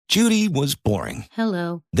Judy was boring.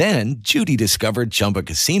 Hello. Then Judy discovered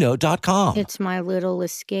ChumbaCasino.com. It's my little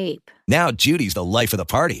escape. Now Judy's the life of the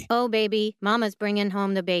party. Oh, baby, mama's bringing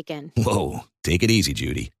home the bacon. Whoa, take it easy,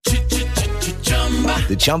 Judy.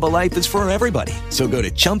 The Chumba life is for everybody. So go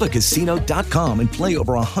to ChumbaCasino.com and play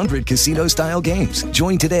over 100 casino-style games.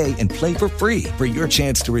 Join today and play for free for your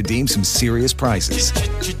chance to redeem some serious prizes.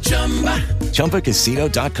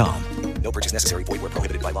 ChumbaCasino.com. No purchase necessary. Void where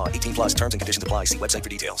prohibited by law. 18 plus terms and conditions apply. See website for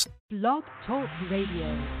details. Blog Talk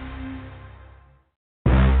Radio.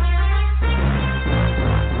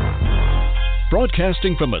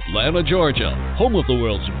 Broadcasting from Atlanta, Georgia, home of the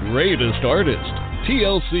world's greatest artists,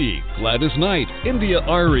 TLC, Gladys Knight, India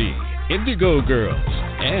Ari, Indigo Girls,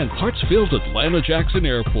 and Hartsfield Atlanta Jackson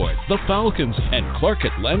Airport, the Falcons, and Clark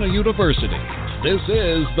Atlanta University. This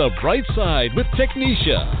is The Bright Side with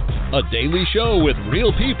Technisha, a daily show with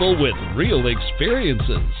real people with real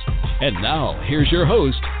experiences. And now, here's your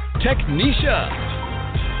host, Technisha.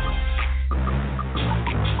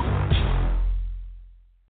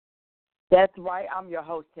 That's right. I'm your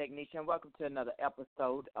host, Technisha, and welcome to another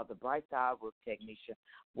episode of The Bright Side with Technisha,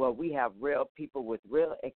 where we have real people with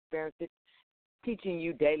real experiences teaching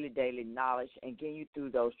you daily knowledge and getting you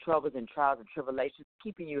through those troubles and trials and tribulations,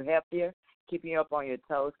 keeping you healthier, keeping you up on your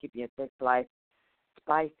toes, keeping your sex life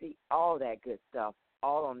spicy, all that good stuff,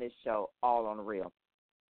 all on this show, all on the real.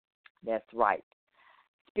 That's right.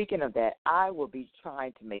 Speaking of that, I will be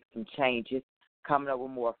trying to make some changes, coming up with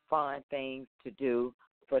more fun things to do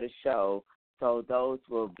for the show, so those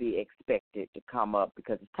will be expected to come up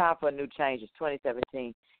because it's time for a new change. It's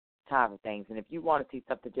 2017, time for things. And if you want to see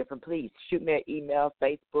something different, please shoot me an email,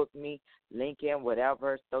 Facebook me, LinkedIn,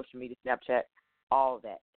 whatever, social media, Snapchat, all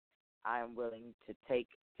that. I am willing to take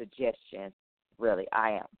suggestions. Really,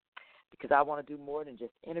 I am. Because I want to do more than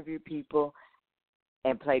just interview people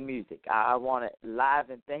and play music. I want to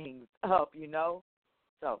liven things up, you know.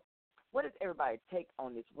 So what does everybody take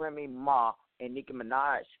on this Remy Ma and Nicki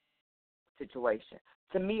Minaj situation?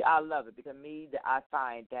 To me, I love it because I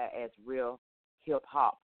find that as real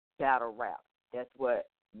hip-hop battle rap. That's what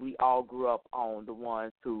we all grew up on, the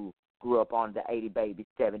ones who grew up on the 80 Baby,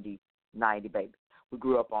 70, 90 Baby. We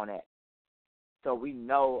grew up on that. So we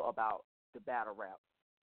know about the battle rap.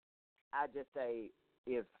 I just say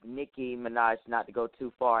if Nicki Minaj, not to go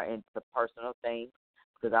too far into the personal things,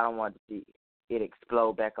 because I don't want to see it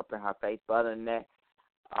explode back up in her face. But other than that,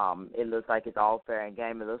 it looks like it's all fair and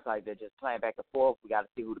game. It looks like they're just playing back and forth. We got to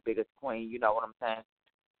see who the biggest queen. You know what I'm saying?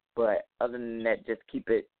 But other than that, just keep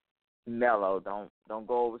it mellow. Don't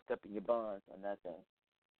go overstepping your buns or nothing.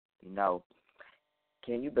 You know.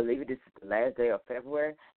 Can you believe it? This is the last day of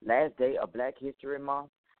February, last day of Black History Month.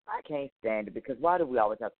 I can't stand it because why do we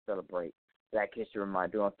always have to celebrate Black History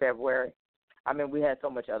Month during February? I mean, we had so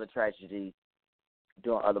much other tragedies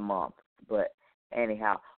during other months. But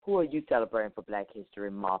anyhow, who are you celebrating for Black History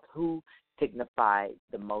Month? Who signified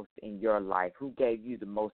the most in your life? Who gave you the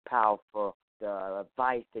most powerful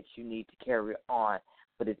advice that you need to carry on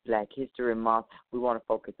for this Black History Month? We want to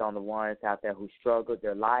focus on the ones out there who struggled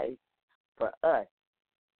their lives for us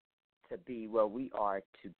to be where we are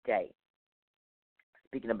today.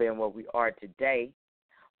 Speaking of being where we are today,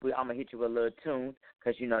 I'm going to hit you with a little tune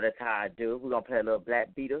because you know that's how I do. We're going to play a little Black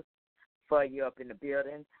Beatles for you up in the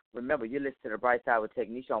building. Remember, you listen to The Bright Side with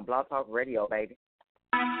Technisha on Blog Talk Radio, baby.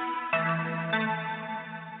 Black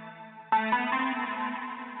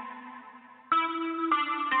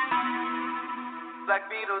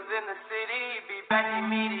Beatles in the city, be back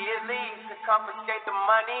immediately to confiscate the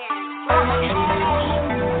money.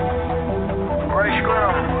 Ray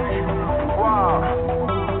Scrum, wow,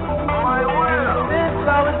 my will. This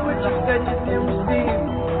flowers with you said you didn't receive.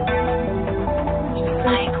 Just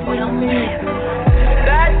like Will Smith.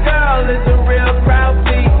 That girl is a real proud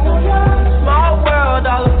piece. Small world,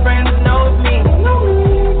 all her friends know me.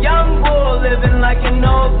 Young bull living like an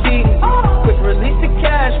old king. Quick release the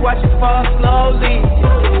cash, watch it fall slowly.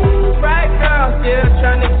 Bright girl still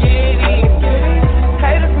trying to get in.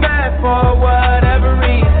 Haters mad for whatever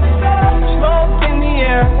reason. Smoke in the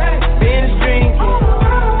air, binge drinking.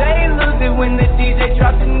 They lose it when the DJ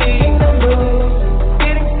drops the knee.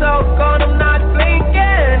 Getting so cold, I'm not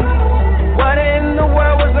blinking. What in the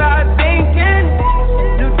world was I thinking?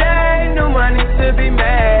 New day, new money to be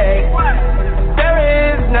made. There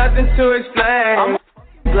is nothing to explain.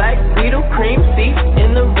 Black Beetle, cream seats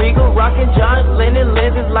in the Regal, rockin' John Lennon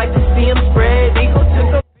lenses, like to see him spread eagle.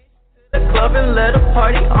 Took a the club and let a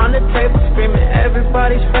party on the table, screaming,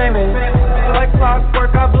 everybody's famous. Like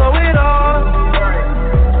clockwork, I blow it all,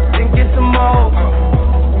 then get some more.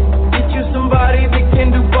 Get you somebody that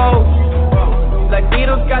can do both. Black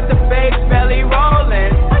Beetle's got the fake belly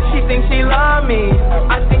rolling,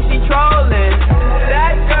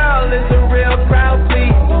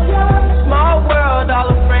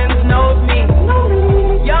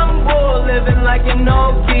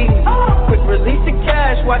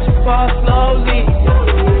 fall slowly.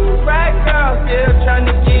 Right girl still trying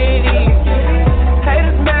to get in.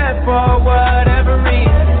 Haters mad for whatever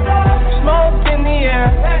reason. Smoke in the air,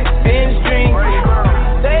 binge drink.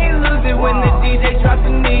 They lose it when the DJ drops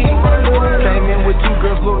the knee. Came in with two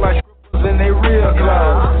girls look like strippers in they real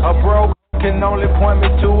clothes. A bro can only point me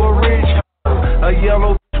to a rich hoe. A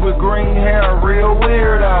yellow with green hair, a real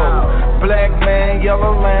weirdo. Black man,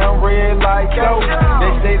 yellow lamb, red light coat.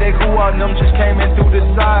 They say they cool on them, just came in through the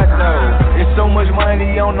side though. It's so much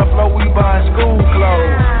money on the floor, we buying school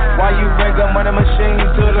clothes. Why you bring a money machine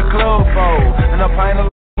to the club for? And a pint of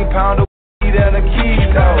pound of weed and a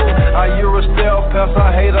kilo. A Eurostel pest, I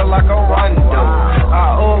hate her like a rondo.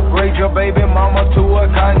 I upgrade your baby mama to a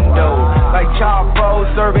condo. Like Chapo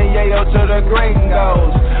serving yayo to the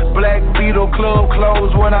gringos. Black Beetle club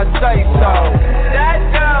clothes when I say so. That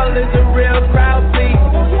girl is a real crowd please.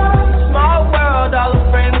 Small world, all her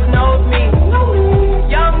friends know me.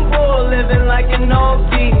 Young bull living like an old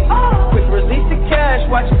key. Quick release the cash,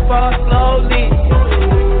 watch it fall slowly.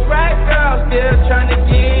 Right girl still trying to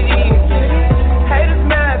get in. Haters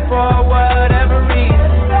mad for whatever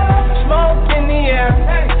reason. Smoke in the air,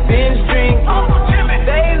 binge drink.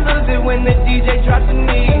 They lose it when the DJ drops the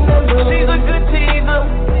knee. She's a good teaser,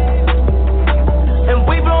 and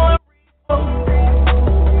we blowin'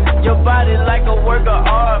 your body like a work of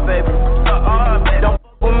art, baby. Don't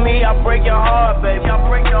fuck with me, I break your heart, baby. I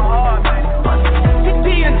break your heart, baby.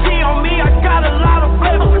 TNT on me, I got a lot of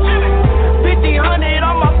flavor. 50-100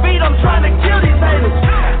 on my feet, I'm trying to kill these haters.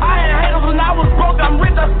 I had haters when I was broke, I'm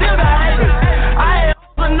rich, I still got haters. I had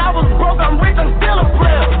when I was broke, I'm rich, I'm still a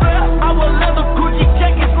player. I will leather Gucci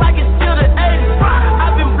jackets like it's still the 80s.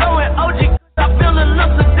 I've been blowing OG, I feel a little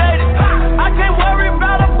sedated. I can't worry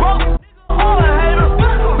about a broke or a hater.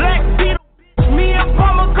 Black Beetle, me and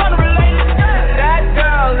Palmer gun related. That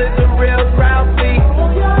girl is a real crowd please.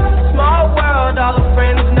 Small world, all her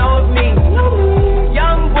friends know of me.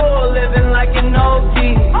 Young bull living like an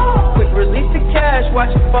OG. Quick release the cash,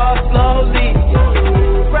 watch it fall slowly.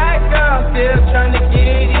 Right girl still trying to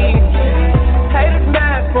get in. Haters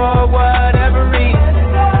mad for whatever reason.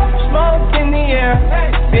 Smoke in the air,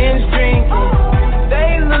 binge drink.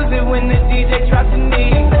 They lose it when the DJ drops the knee.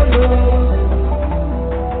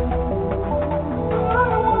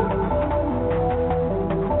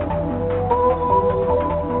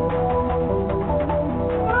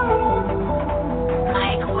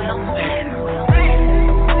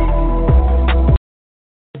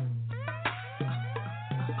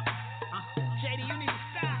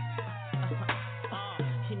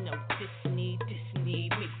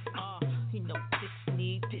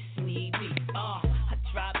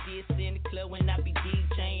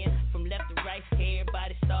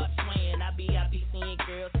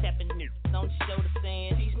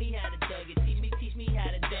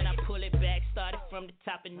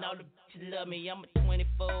 All the bitches love me, I'm a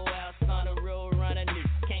 24-hour on the road runner.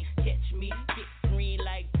 Can't catch me, get green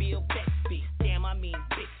like Bill Bixby. Damn, I mean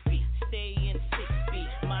Bixby. Stay in 6 feet.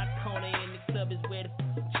 My corner in the club is where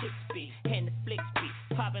the chicks be. And the flicks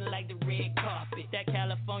be popping like the red carpet. That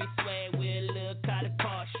California swag with a little collar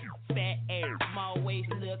car shoe. Fat ass, small waist,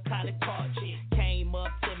 little collar car chick. Came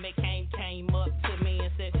up to me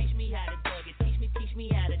and said, teach me how to dug it. Teach me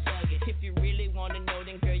how to dug it. If you really wanna know,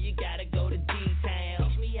 then girl, you gotta go to D-Town.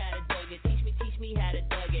 Teach me how to dug it. Teach me how to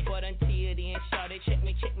dug it. But until then, shawty,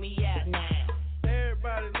 check me out now.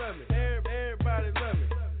 Everybody love me. Everybody love me.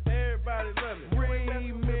 Everybody love me.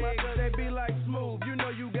 Remix, they be like Smooth. You know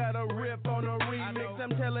you got a rip on a remix.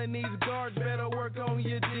 I'm telling these guards better work on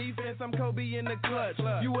your defense. I'm Kobe in the clutch.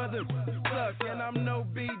 You other suck, and I'm no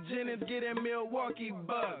B. Jennings getting Milwaukee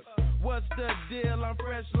Bucks. What's the deal? I'm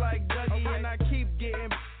fresh like Dougie, and I keep getting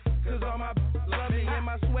cause all my love me and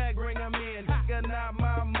my swag bring them in. Nigga, not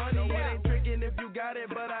my money. It ain't tricking if you got it,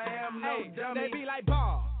 but I am no dummy. They be like,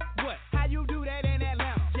 Ball, what? How you do that in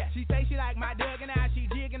Atlanta? Yeah. She say she like my Doug and now she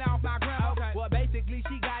jigging off my grandma. Okay. Well, basically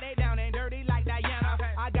she got it down and dirty like Diana.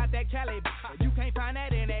 Okay. I got that Cali, but you can't find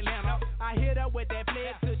that in Atlanta. I hit her with that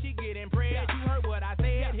flex till she get impressed. You heard what I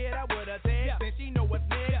said, hit her with a test, then she know what's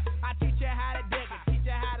next. I teach her how to dig it, teach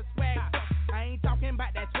her how to swag. I ain't talking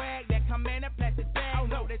about that swag that come in a plastic bag. Oh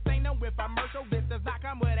no, this ain't no infomercial, this does not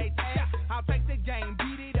come with a tag. I'll take the game,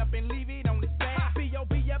 beat it up and leave it on the stack.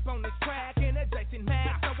 B.O.B. up on this track in a Jason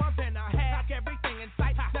Mac. So I'm finna hack everything in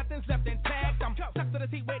sight, nothing's left intact. I'm stuck to the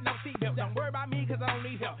seat with no seatbelt. Don't worry about me cause I don't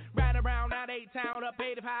need help. Ride around out 8-town, up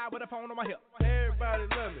 85 with a phone on my hip. Everybody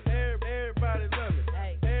love me. Everybody love me.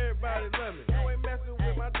 Everybody love me. You ain't messing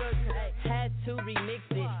with my Dougie. Had to remix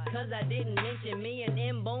it, cause I didn't mention me and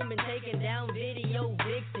M Boom been taking down video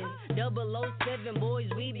vixens. below 7 boys,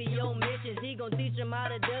 we be on missions. He gon' teach him how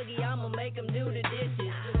to Dougie, I'ma make him do the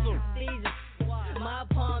dishes. Season, my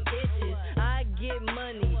palm itches. I get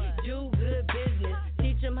money, do good business.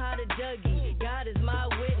 Teach him how to Dougie, God is my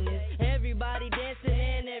witness. Everybody dancing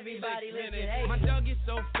and everybody listening. Hey. My Dougie's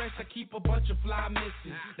so fresh, I keep a bunch of fly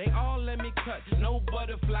misses. They all let me cut, no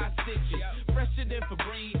butterfly stitches. Fresher than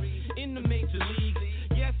Febreze, in the major leagues.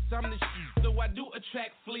 Yes, I'm the shit, so I do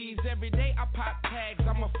attract fleas. Every day I pop tags,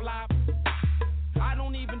 I'm a fly. I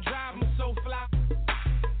don't even drive, I'm so fly.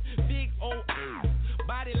 Big old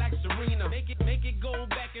body like Serena. Make it go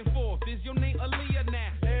back and forth. Is your name Aaliyah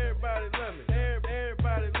now? Everybody love me.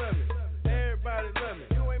 Everybody love me. Everybody love me.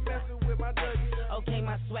 You ain't messing with my Dougie. Okay,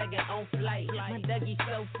 my swagger on flight. My Dougie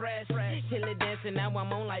so fresh. Killer dancing, now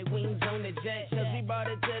I'm on like wings on the jet. Cause we brought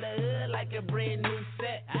it to the hood like a brand new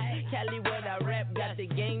set. Cali where I rap, got the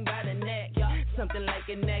game by the neck. Something like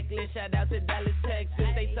a necklace, shout out to Dallas,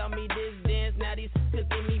 Texas. They taught me this dance, now these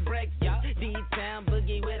cooking me breakfast. D-Town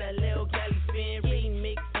boogie with a little Cali spin.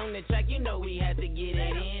 Remix on the track, you know we had to get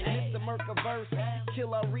it in. It's the Merca verse,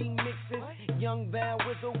 killer remixes. Young Van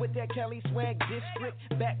Whistle with that Cali swag district.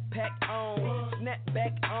 Backpack on,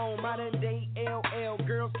 snapback on. Modern day LL,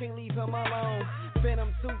 girls can't leave him alone.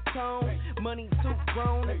 Phantom suit tone, money suit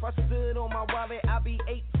grown. If I stood on my wallet, I'd be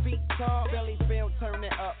 8 feet tall. Belly fell, turn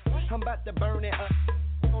it up. I'm about to burn it up.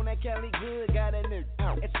 On that Cali good, got a new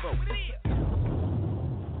expo.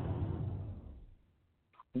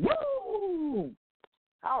 Woo!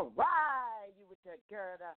 All right, you with your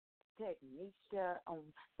girl, the Technisha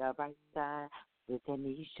on the right side with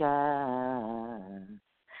Technisha.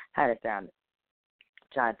 How that sounded?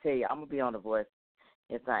 Trying to tell you, I'm gonna be on The Voice.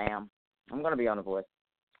 Yes, I am. I'm gonna be on The Voice.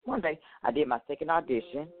 One day, I did my second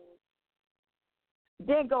audition.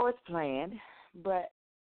 Didn't go as planned, but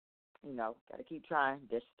you know, gotta keep trying.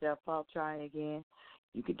 Dust yourself off, try again.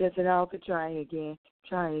 You can dust it off and try again,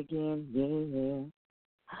 yeah.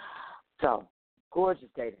 So, gorgeous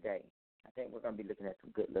day today. I think we're going to be looking at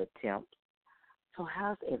some good little temps. So,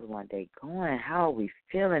 how's everyone day going? How are we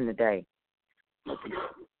feeling today?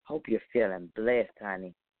 Hope you're feeling blessed,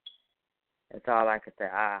 honey. That's all I can say.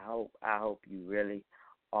 I hope you really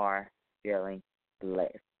are feeling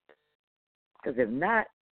blessed. Because if not,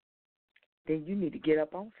 then you need to get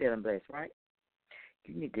up on feeling blessed, right?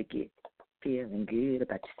 You need to get feeling good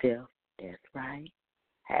about yourself. That's right.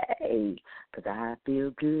 Hey, because I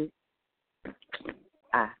feel good.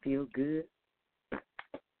 I feel good.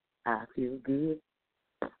 I feel good.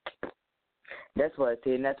 That's what it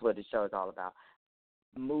is, and that's what the show is all about.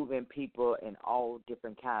 Moving people in all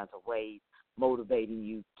different kinds of ways, motivating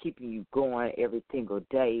you, keeping you going every single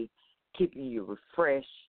day, keeping you refreshed,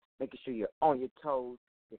 making sure you're on your toes,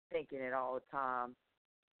 you're thinking at all times.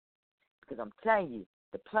 Because I'm telling you,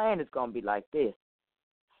 the plan is going to be like this.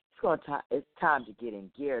 It's time to get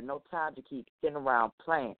in gear. No time to keep sitting around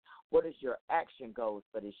playing. What is your action goals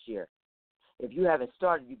for this year? If you haven't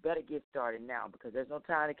started, you better get started now because there's no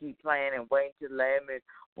time to keep playing and waiting till the last minute.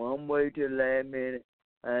 Well, I'm waiting till the last minute.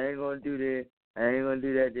 I ain't going to do this. I ain't going to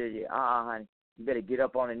do that this year. Honey. You better get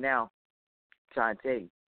up on it now. I'm trying to tell you.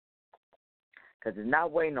 Because it's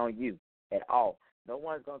not waiting on you at all. No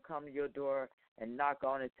one's going to come to your door and knock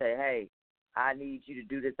on and say, hey, I need you to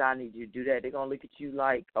do this, I need you to do that. They're going to look at you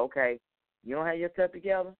like, okay, you don't have yourself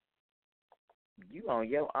together? You on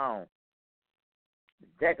your own.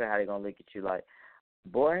 Exactly how they're going to look at you like,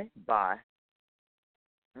 boy, bye.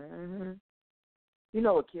 You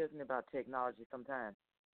know what kills me about technology sometimes?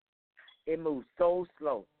 It moves so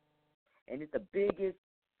slow, and it's the biggest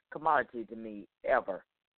commodity to me ever,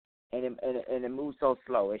 and it moves so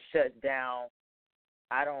slow. It shuts down.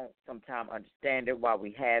 I don't sometimes understand it while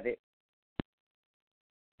we have it.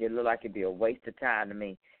 It look like it'd be a waste of time to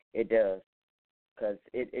me. It does. Because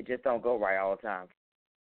it just don't go right all the time.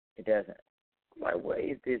 It doesn't. I'm like, what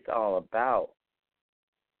is this all about?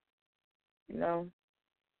 You know?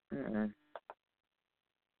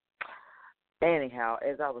 Anyhow,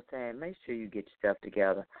 as I was saying, make sure you get yourself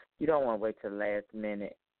together. You don't want to wait till the last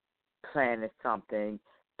minute planning something.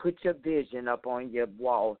 Put your vision up on your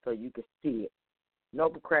wall so you can see it. No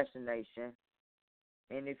procrastination.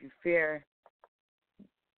 And if you fear,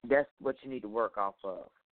 that's what you need to work off of.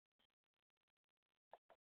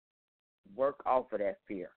 Work off of that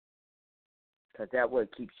fear. Because that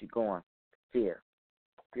what keeps you going. Fear.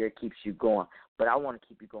 Fear keeps you going. But I want to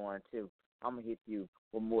keep you going, too. I'm going to hit you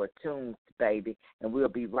with more tunes, baby. And we'll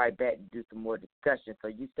be right back to do some more discussion. So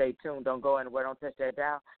you stay tuned. Don't go anywhere. Don't touch that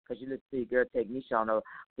dial. Because you listen to your girl, Technisha, on the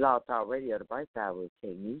Blog Talk Radio, The Bright Side with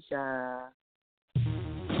Technisha.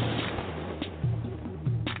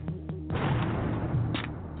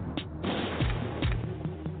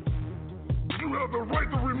 the right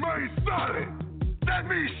to remain silent. That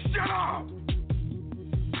means shut up.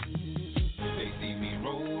 They see me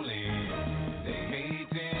rolling, they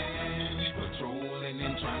hating, patrolling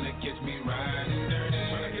and trying to catch me riding dirty.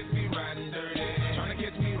 Trying to catch me riding dirty. Trying to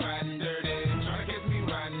catch me riding dirty. Trying to catch me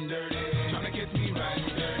riding dirty. Trying to catch me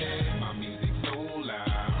riding dirty. My music so loud,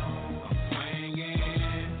 I'm swinging.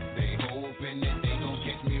 They hoping that they gon'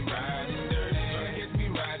 catch me riding dirty. Trying to catch me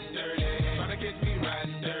riding dirty. Trying to catch me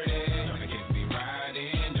riding dirty. Trying to catch me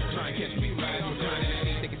riding dirty. Trying to catch me riding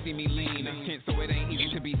dirty. They can see me lean, so it ain't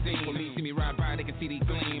easy to be seen. For me, see me ride by, they can see the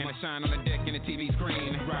gleam. And I shine on the deck in the TV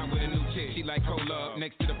screen. Ride with a new chick, she like cola.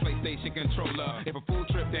 Next to the PlayStation controller. If a full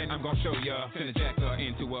trip, then I'm gon' show ya. Send a jacker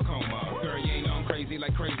into a coma. Girl, you ain't know I'm crazy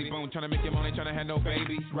like Crazy Bone. Tryna make your money, tryna have no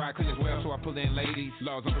babies. Ride clean as well, so I pull in ladies.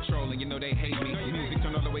 Laws on patrol, and you know they hate me. Music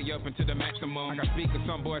turn all the way up into the maximum. I got speakers,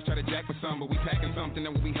 some boys try to jack for some, but we packing something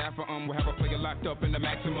that we have for We'll have a player locked up in the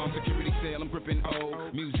maximum security cell. I'm gripping O.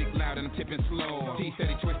 Music loud and I'm tipping slow. T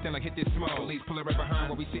steady twisting like hit this smoke. Police pull it right behind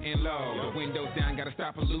while we sitting low. The windows down, gotta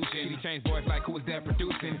stop pollution. City change boys like who is that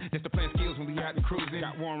producing? Just to plan skills when we out and cruising.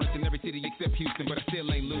 Got warrants in every city except Houston, but I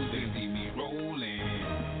still ain't losing. They see me rolling,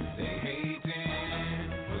 they hating,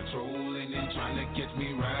 patrolling and trying to catch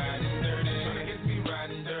me riding dirty. Trying to catch me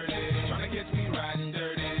riding dirty. Trying to catch me riding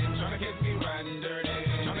dirty. Trying to catch me riding dirty.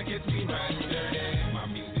 Trying to catch me riding dirty. My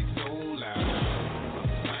music so loud, I'm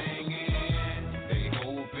swinging. They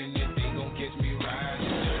hoping that they gon' catch me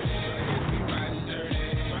riding dirty.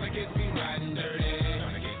 Trying to catch me riding dirty.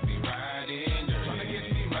 Trying to catch me riding dirty. Trying to catch me riding dirty. Trying to catch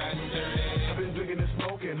me riding dirty. I've been drinking and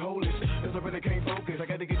smoking, holy shit, cause I really can't focus. I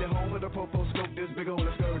gotta get it home with a popo scope, this big old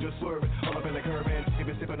scourge just swerving. All up in the curb and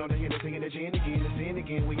been sipping on the Hennessy and the gin again, the sin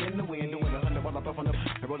again. We in the wind, doing 100 while I puff on the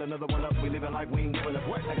and roll another one up. We living like we ain't giving up.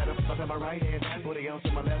 I got a stuff in my right hand, 40 ounce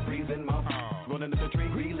in my left, breathing my rolling up the tree,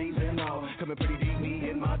 greenies and all. Coming pretty deep, me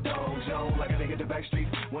and my dog zone. Like I gotta hit the back streets,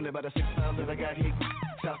 wonder about the 6 pounds that I got hit.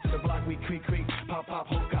 South to the block, we creak, pop,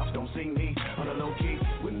 whole cops don't see me on the low key.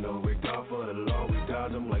 With no regard for the law, we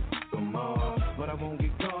dodge them like them all. But I won't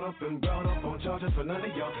get caught up and brought up on charges for none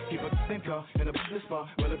of y'all. Keep a thin car in a business bar.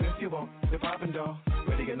 Well, if you want, the poppin' dog.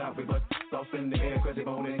 Ready or not, we bust off in the air, Crazy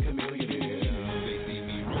Bone and Chameleon. They see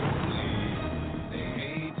me rolling, they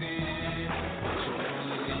hating,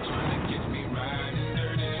 patrolling and trying to catch me riding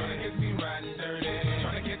dirty. Trying to catch me riding dirty.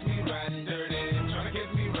 Trying to catch me riding dirty. Trying to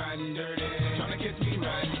catch me riding dirty. Trying to catch me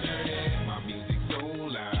riding dirty. My music so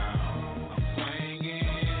loud, I'm swinging.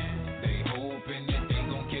 They hoping that they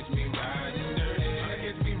gon' catch me riding dirty. Trying to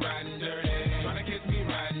catch me riding dirty. Trying to catch me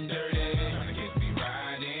riding dirty. Trying to catch me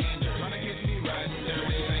riding dirty. Trying to catch me riding dirty.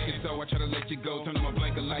 So I try to let you go, turn on my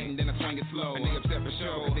blanket light and then I swing it slow. And they upset for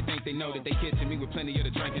sure, cause they think they know that they catching me with plenty of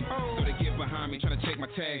the drinking. So they get behind me, trying to check my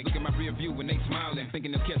tags. Look at my rear view when they smiling,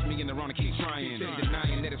 thinking they'll catch me in the wrong and keep trying. They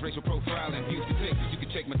denying that it's racial profiling. Houston, Texas, you can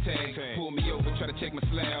check my tags. Pull me over, try to check my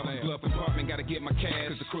slab. Glove compartment, gotta get my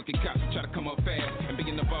cash. Cause the crooked cops try to come up fast. And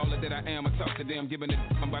being the baller that I am, I talk to them, giving it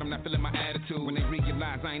but I'm not feeling my attitude. When they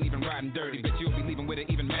realize I ain't even riding dirty, bet you'll be leaving with an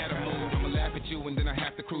even madder mood. I'ma laugh at you and then I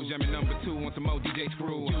have to cruise. Jamming number 2 on some more DJ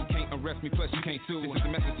screw. You can't arrest me, plus you can't sue. This is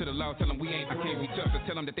a message to the law, tell them we ain't. I can't be tough, so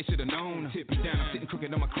tell them that they should've known. Tip me down, I'm sitting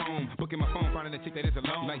crooked on my chrome. Booking my phone, finding a chick that is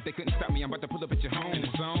alone. Like they couldn't stop me, I'm about to pull up at your home. In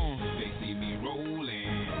the zone. They see me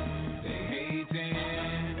rolling, they hating,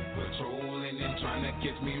 patrolling and trying to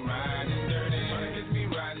catch me riding dirty. Trying to catch me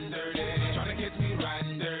riding dirty. Trying to catch me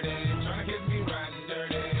riding dirty. Trying to catch me riding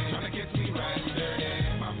dirty. Trying to catch me riding dirty.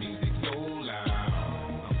 My music so loud,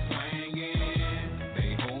 I'm swinging.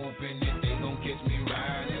 They hoping that they gon' catch me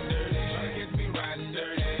riding dirty. Trying to catch me riding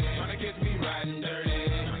dirty. Trying to catch me riding dirty.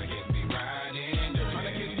 Trying to catch me riding dirty. Trying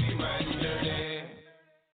to catch me riding dirty.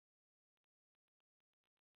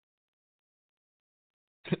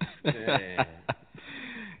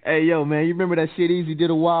 Hey, yo, man, you remember that shit Easy did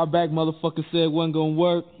a while back? Motherfucker said wasn't gonna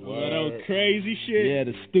work. Well, that was crazy shit. Yeah,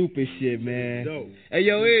 the stupid shit, man. Dope. Hey,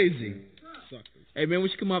 yo, Easy. Hey, man, we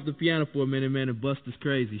should come off the piano for a minute, man, and bust this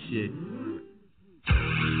crazy shit.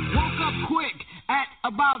 Woke up quick at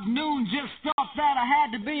about noon, just thought that I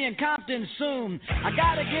had to be in Compton soon. I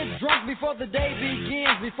gotta get drunk before the day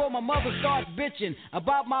begins, before my mother starts bitching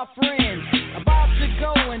about my friends. About to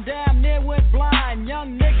go and damn near went blind.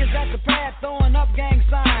 Young niggas at the pad throwing up gang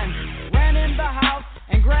signs. Ran in the house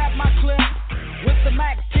and grabbed my clip with the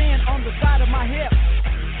Mac 10 on the side of my hip.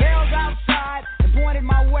 Bailed outside and pointed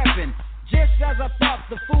my weapon. Just as I thought,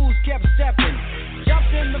 the fools kept stepping.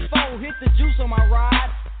 Jumped in the foe, hit the juice on my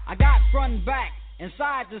ride. I got front and back and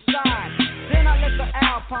side to side. Then I let the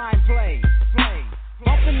Alpine play.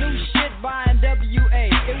 Bumping new shit by NWA.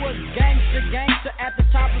 It was gangster at the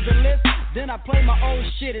top of the list. Then I played my old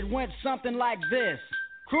shit. It went something like this.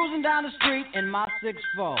 Cruising down the street in my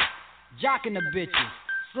 6'4", jocking the bitches,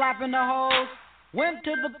 slapping the hoes. Went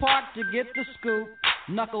to the park to get the scoop.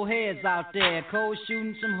 Knuckleheads out there, cold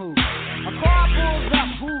shooting some hoops. A car pulls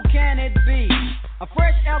up, who can it be? A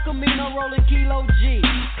fresh El Camino rolling Kilo G.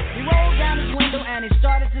 He rolled down his window and he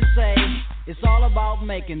started to say, it's all about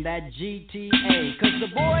making that GTA. Cause the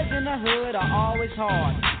boys in the hood are always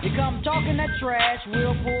hard. You come talking that trash,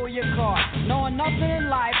 we'll pull your car. Knowing nothing in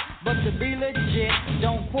life but to be legit.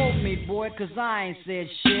 Don't quote me, boy, cause I ain't said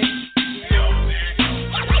shit.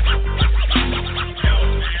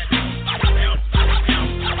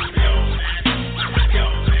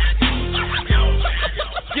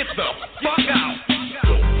 Get the fuck out!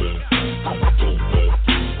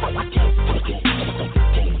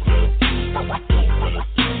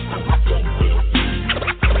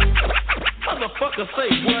 Motherfucker say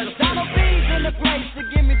what? Donald B's in the place to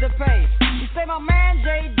give me the pace. He say my man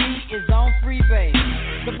JD is on free base.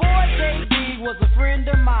 The boy JD was a friend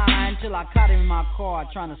of mine till I caught him in my car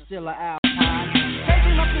trying to steal an Alpine.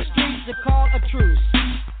 Taking up the streets to call a truce.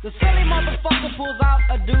 The silly motherfucker pulls out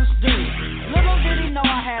a deuce. Little did he know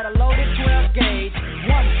I had a loaded 12 gauge.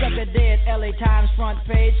 One sucker dead, LA Times front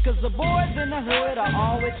page. Cause the boys in the hood are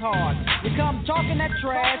always hard. You come talking that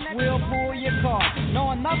trash, we'll pull your car.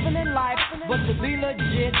 Knowing nothing in life but to be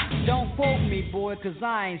legit. Don't quote me, boy, cause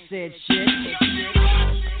I ain't said shit.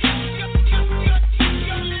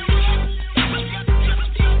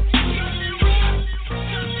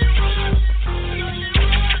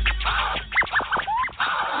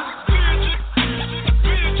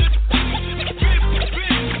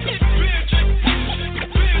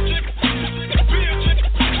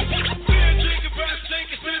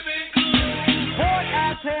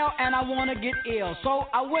 And I wanna get ill, so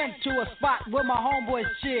I went to a spot where my homeboys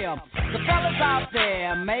chill. The fellas out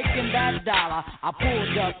there making that dollar. I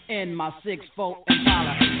pulled up in my 6'4"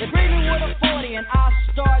 Impala. They bring me with a 40 and I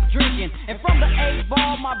start drinking. And from the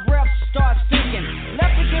 8-ball, my breath starts stinking.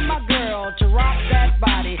 Left to get my girl to rock that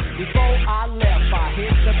body. Before I left, I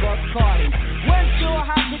hit the Bacardi. Went to her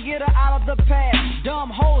house to get her out of the past.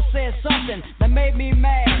 Dumb hoe said something that made me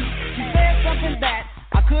mad. She said something that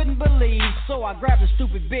I couldn't believe, so I grabbed a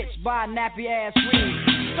stupid bitch by a nappy ass weave.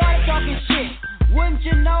 Started talking shit, wouldn't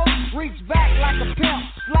you know? Reached back like a pimp,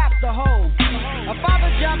 slapped the hoe. Her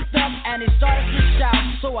father jumped up and he started to shout,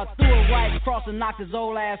 so I threw her right across and knocked his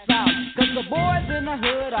old ass out. Cause the boys in the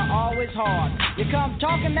hood are always hard. You come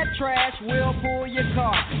talking that trash, we'll pull your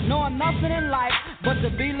car. Knowing nothing in life but to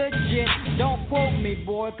be legit. Don't quote me,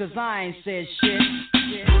 boy, cause I ain't said shit.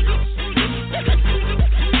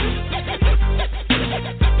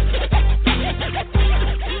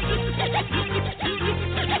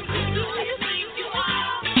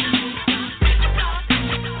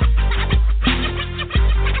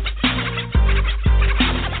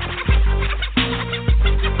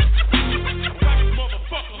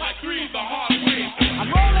 I'm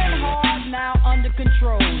rolling hard now under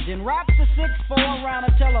control. Then wrapped the 6'4" around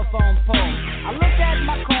a telephone pole. I looked at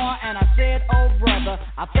my car and I said, oh brother,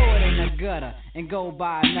 I throw it in the gutter and go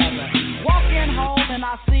buy another. Walking home and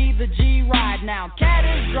I see the G ride now. Cat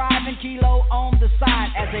is driving, Kilo on the side.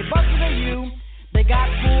 As they busted a U, they got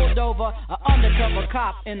pulled over. An undercover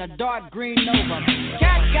cop in a dark green Nova.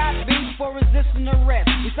 Cat got beat for resisting arrest.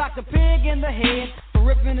 He socked a pig in the head for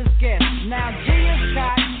ripping his guest. Now G is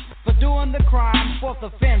caught for doing the crime. Fourth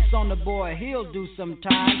offense on the boy, he'll do some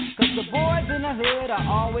time. Cause the boys in the hood are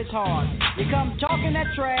always hard. You come talking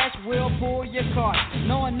that trash, we'll pull your cart.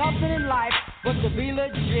 Knowing nothing in life but to be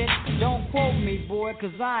legit. Don't quote me, boy,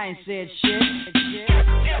 cause I ain't said shit.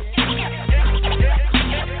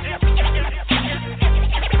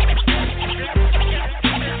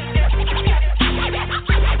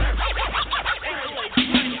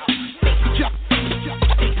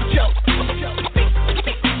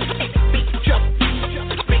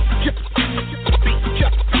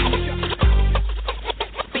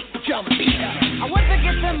 I went to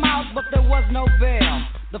get them out, but there was no bail.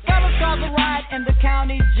 The fellas called the riot in the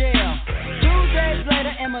county jail. 2 days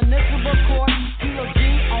later in municipal court, Kilo G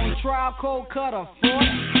on trial, cold cutter fort.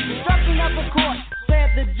 Destruction of the court, said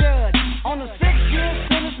the judge. On a 6-year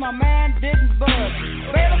sentence, my man didn't budge.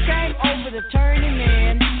 Bailiff came over to turn him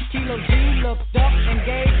in. Kilo G looked up and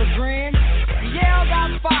gave a grin. He yelled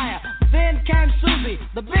out fire. Then came Susie.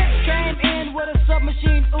 The bitch came in with a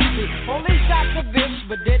submachine Uzi. Police shot the bitch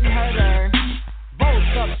but didn't hurt her. Both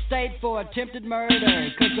upstate for attempted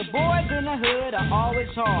murder. Cause the boys in the hood are always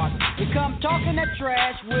hard. You come talking that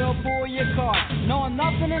trash, we'll pull your car. Knowing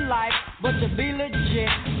nothing in life but to be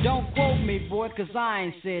legit. Don't quote me, boy, cause I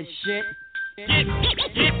ain't said shit. Yeah,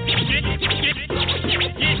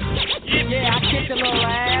 I kicked a little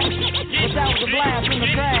ass, but that was a blast from the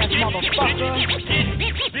past, motherfucker.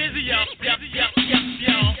 Busy, yo.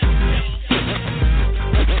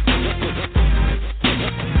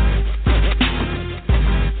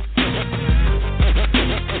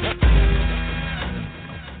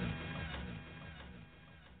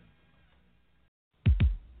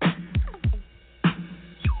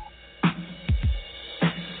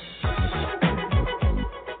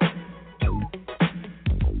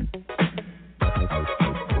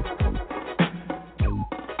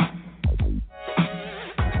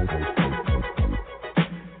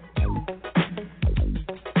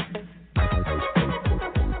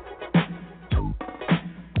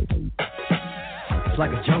 It's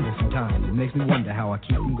like a jungle sometimes, it makes me wonder how I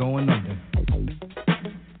keep from going under.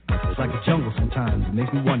 It's like a jungle sometimes, it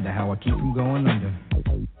makes me wonder how I keep from going under.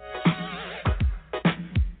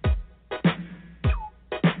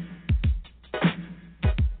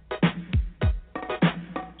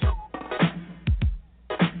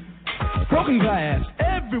 Broken glass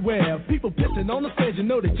everywhere, people pissing on the stage, you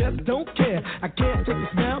know they just don't care. I can't take the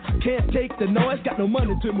smell, can't take the noise, got no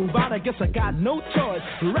money to move out, I guess I got no choice.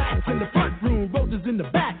 Rats in the front room, roaches in the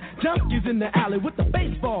back, junkies in the alley with the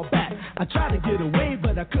baseball bat. I tried to get away,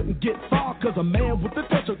 but I couldn't get far, cause a man with a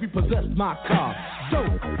touch truck repossessed my car.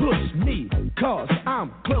 Don't push me, cause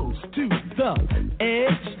I'm close to the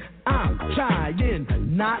edge. I'm trying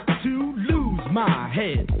not to lose my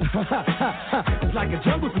head. It's like a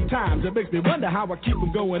jungle sometimes, it makes me wonder how I keep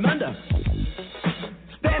from going under.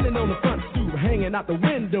 Standing on the front stoop, hanging out the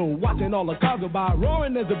window, watching all the cars go by,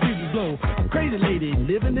 roaring as the breezes blow. A crazy lady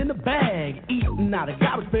living in a bag, eating out of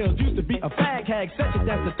garbage pails, used to be a fag hag, such a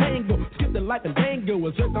dance the tango, skip the life and dango,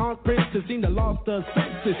 a zircon princess, seen the lost her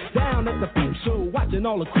senses, down at the peep show, watching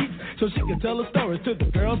all the creeps, so she could tell the stories to the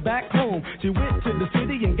girls back home. She went to the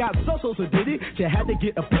city and got so diddy, she had to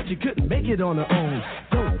get a pitch, she couldn't make it on her own.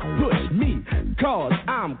 Don't push me, cause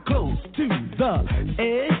I'm close to the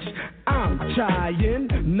edge. I'm trying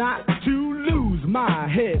not to lose my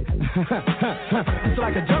head. It's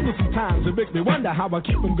like a jungle sometimes, it makes me wonder how I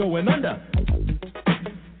keep from going under.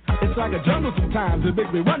 It's like a jungle sometimes, it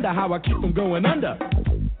makes me wonder how I keep from going under.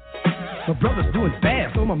 My brother's doing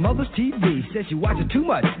fast on my mother's TV. Says she watching too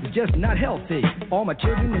much, it's just not healthy. All my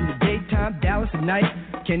children in the daytime, Dallas at night.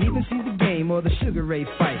 Can't even see the game or the Sugar Ray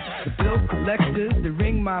fight. The bill collectors, they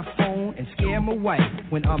ring my phone and scare my wife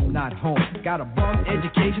when I'm not home. Got a bum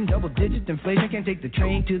education, double-digit inflation. Can't take the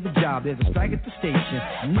train to the job, there's a strike at the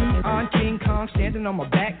station. Neon King Kong standing on my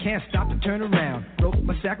back, can't stop to turn around. Broke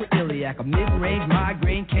my sacroiliac, a mid-range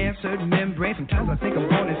migraine, cancer membrane. Sometimes I think I'm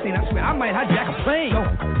going insane, I swear I might hijack a plane.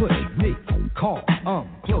 Don't push me, call, I'm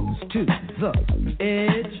close to the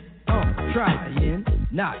edge. I'm trying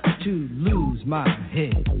not to lose my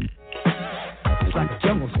head. It's like a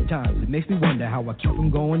jungle sometimes, it makes me wonder how I keep from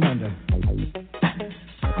going under.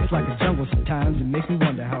 It's like a jungle sometimes, it makes me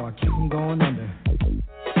wonder how I keep from going under.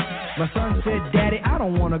 My son said, Daddy, I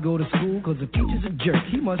don't want to go to school, cause the teacher's a jerk,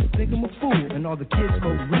 he must think I'm a fool. And all the kids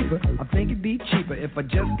smoke reefer, I think it'd be cheaper if I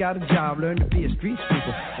just got a job, learn to be a street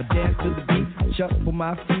sweeper. I dance to the beat, shuffle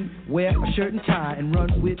my feet, wear a shirt and tie, and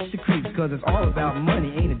run with the creeps. Cause it's all about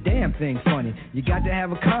money, ain't a damn thing funny. You got to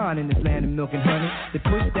have a con in this land of milk and honey. They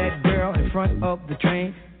pushed that girl in front of the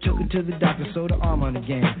train, took her to the doctor, sewed her arm on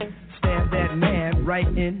again. Stabbed that man right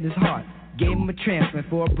in his heart. Gave him a transplant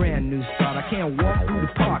for a brand new start. I can't walk through the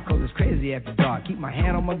park cause it's crazy after dark. Keep my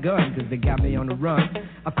hand on my gun cause they got me on the run.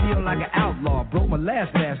 I feel like an outlaw, broke my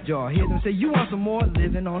last jaw. Hear them say, you want some more,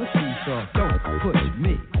 living on a seesaw. Don't push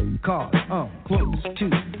me, cause I'm close to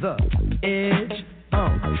the edge.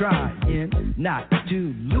 I'm trying not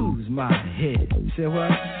to lose my head. Say what?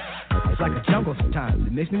 It's like a jungle sometimes,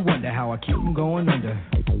 it makes me wonder how I keep from going under.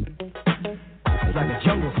 It's like a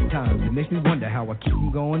jungle sometimes, it makes me wonder how I keep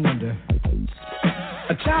from going under.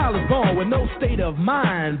 A child is born with no state of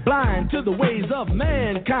mind, blind to the ways of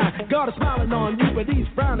mankind. God is smiling on you, but he's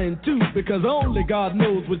frowning too, because only God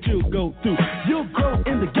knows what you'll go through. You'll grow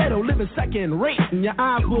in the ghetto, living second rate, and your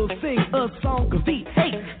eyes will sing a song of the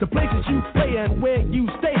hate. The places you play and where you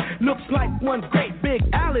stay looks like one great big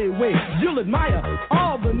alleyway. You'll admire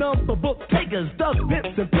all the number book takers, thugs,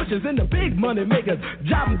 pimps, and pushers, and the big money makers,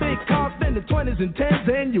 driving big cars, spending 20s and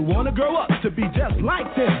 10s, and you want to grow up to be just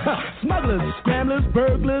like them. Smugglers, scramblers,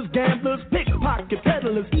 burglars, gamblers, pickpocket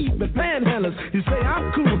peddlers, even panhandlers. You say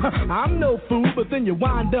I'm cool, I'm no fool, but then you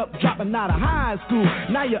wind up dropping out of high school.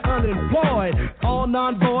 Now you're unemployed, all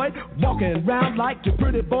non-void, walking around like your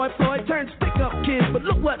pretty boy Floyd. Turned stick-up kid, but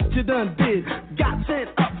look what you done did. Got sent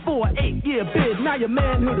up for for an 8-year bid. Now your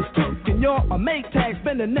manhood is took and you're a Maytag.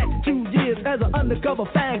 Spend the next 2 years as an undercover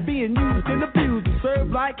fag, being used and abused and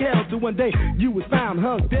served like hell. Till one day you was found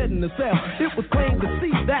hung dead in the cell. It was plain to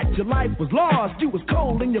see that your life was lost. You was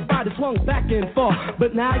cold and your body swung back and forth.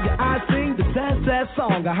 But now your eyes sing the sad, sad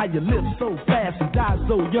song of how you live so fast and die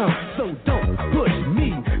so young. So don't push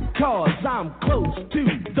me, cause I'm close to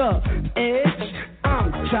the edge.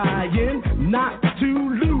 I'm trying not to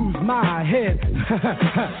lose my head.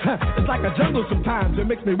 It's like a jungle sometimes. It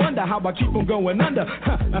makes me wonder how I keep from going under.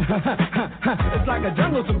 It's like a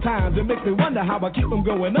jungle sometimes. It makes me wonder how I keep from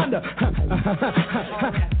going under.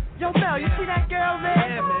 Yo, Mel, you see that girl, man?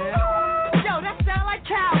 Yeah, man. Yo, that sound like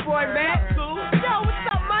Cowboy, man. Yo, what's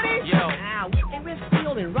up, money? Yo. We're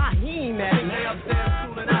Field and Raheem, man. They upstairs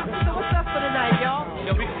cooling out. So what's up for the night, y'all?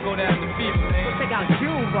 Yo, we can go down to the beach, man. Check out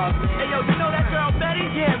Junebug. Hey, yo, you know that girl Betty?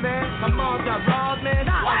 Yeah, man. My mom got robbed, man.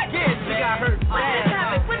 What? Again, she got hurt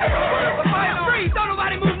bad. Freeze! Don't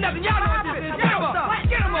nobody move nothing. Y'all know this. Get him up.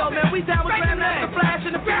 Get him up, man. We down with Grandmaster Flash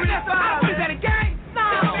and the Furious Five. What is that, a gang? No.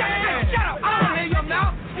 Shut up. I don't hear you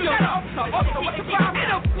now. Shut up. What's the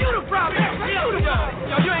problem? You the problem. You the problem.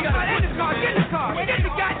 Yo, you ain't got to get in the car. Get in the car. Get in the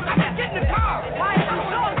car. Get in the car.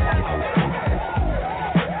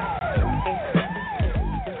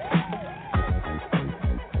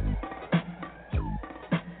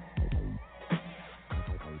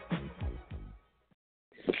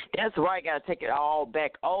 That's right. Got to take it all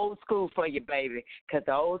back. Old school for you, baby, because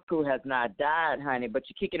the old school has not died, honey. But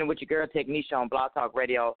you're kicking it with your girl, Technisha, on Blog Talk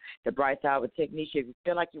Radio, The Bright Side with Technisha. If you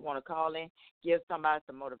feel like you want to call in, give somebody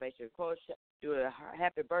some motivation, quote, do a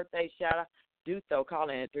happy birthday shout-out, do so.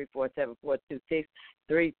 Call in at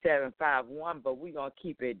 347-426-3751. But we're going to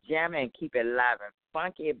keep it jamming and keep it live and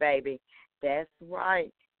funky, baby. That's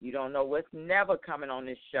right. You don't know what's never coming on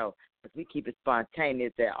this show, because we keep it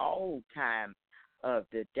spontaneous at all times of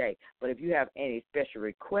the day. But if you have any special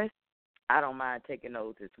requests, I don't mind taking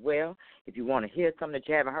those as well. If you want to hear something that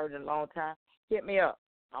you haven't heard in a long time, hit me up.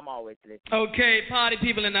 I'm always listening. Okay, party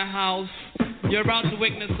people in the house. You're about to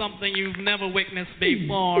witness something you've never witnessed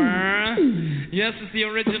before. Yes, it's the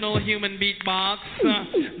original human beatbox,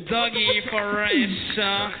 Dougie Fresh,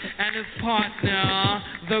 and his partner,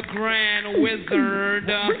 the Grand Wizard,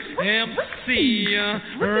 MC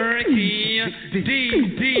Ricky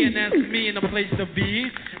D, and that's me in the place to be.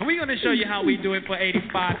 And we're going to show you how we do it for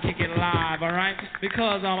 85 Kick It Live, all right?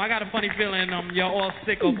 Because I got a funny feeling you're all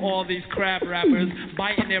sick of all these crap rappers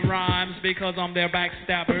biting their rhymes because they're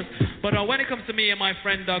backstabbers. But when it comes to me and my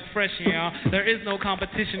friend Doug Fresh here, there is no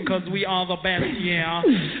competition because we are the best, yeah.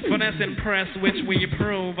 Finesse and press, which we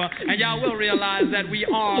prove. And y'all will realize that we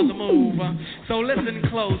are the move. So listen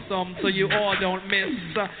close so you all don't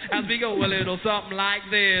miss as we go a little something like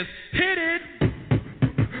this. Hit it!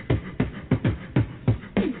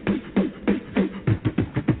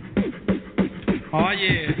 Oh,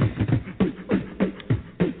 yeah.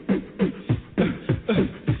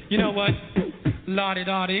 You know what?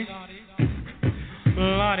 Lottie-dottie.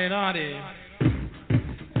 Lottie-dottie.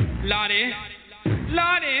 Lottie.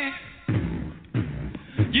 Lottie.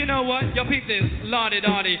 You know what? Yo, peep this.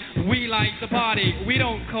 Lottie-dottie. We like to party. We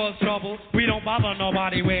don't cause trouble. We don't bother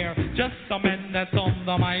nobody. We're just some men that's on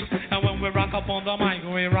the mic. And when we rock up on the mic,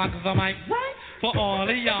 we rock the mic. Right? For all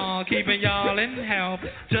of y'all, keeping y'all in health,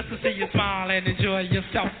 just to see you smile and enjoy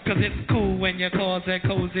yourself. Cause it's cool when you cause a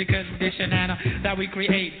cozy condition and that we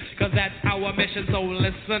create, cause that's our mission. So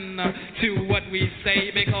listen to what we say,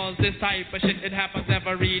 because this type of shit, it happens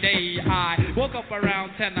every day. I woke up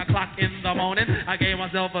around 10 o'clock in the morning. I gave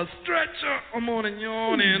myself a stretcher, a morning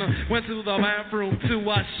yawning. Went to the bathroom to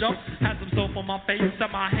wash up, had some soap on my face, set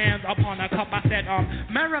my hands upon a cup. I said,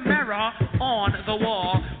 mirror, mirror on the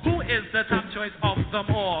wall, who is the top choice of them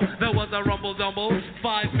all? There was a rumble dumble,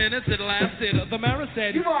 5 minutes it lasted. The mirror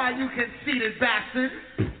said, "You are, you conceited bastard."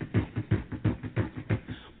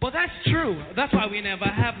 But that's true. That's why we never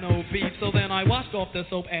have no beef. So then I washed off the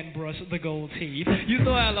soap and brushed the gold teeth. Used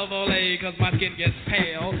the hell of Olay cause my skin gets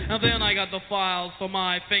pale. And then I got the files for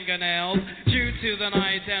my fingernails. Due to the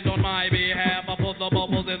night and on my behalf, I put the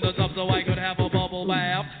bubbles in the tub so I could have a bubble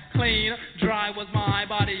bath. Clean, dry was my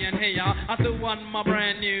body and hair. I threw on my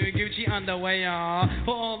brand new Gucci underwear.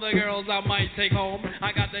 For all the girls I might take home,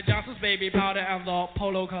 I got the Johnson's baby powder and the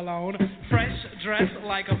Polo cologne. Fresh, dressed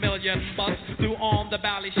like $1 million bucks. Threw on the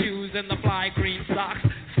ballet shoes and the fly green socks.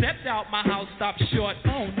 Stepped out my house, stopped short.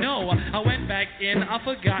 Oh no, I went back in, I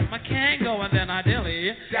forgot my Kango, and then I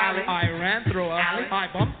dilly. I ran through her. I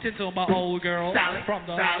bumped attention to my old girl from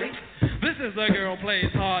the Sally. This is a girl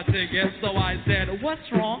plays hard to get, so I said, what's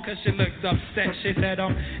wrong? Cause she looked upset. She said,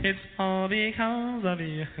 it's all because of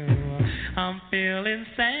you. I'm feeling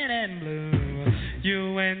sad and blue.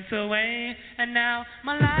 You went away, and now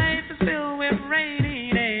my life is filled with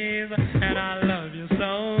rainy days. And I love you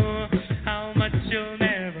so, how much you'll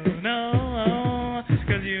never know.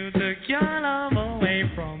 Cause you took your love away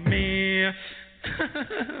from me.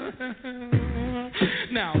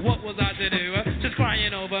 Now, what was I to do? Just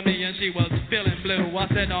crying over me, and she was feeling blue. I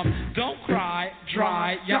said, don't cry,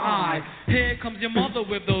 dry your eye. Here comes your mother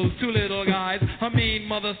with those two little guys. Her mean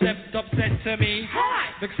mother stepped up, said to me, hi.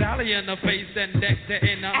 Looked Sally in the face and decked her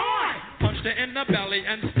in the eye. Punched her in the belly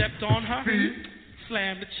and stepped on her feet.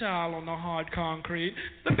 Slammed the child on the hard concrete.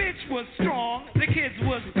 The bitch was strong, the kids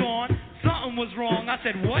was gone. Something was wrong. I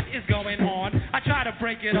said, what is going on? I tried to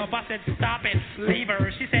break it up. I said, stop it, leave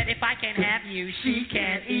her. She said, if I can't have you, she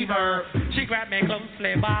can't either. She grabbed me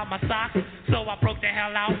closely by my sock, so I broke the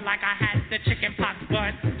hell out like I had the chicken pox.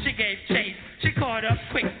 But she gave chase. She caught up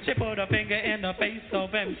quick. She put her finger in the face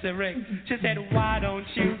of MC Rick. She said, why don't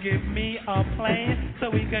you give me a plane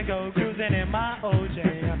so we can go cruising in my OJ?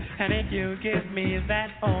 And if you give me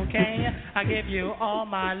that, okay, I give you all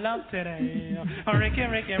my love today. Ricky,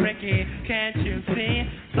 Ricky, Ricky, can't you see?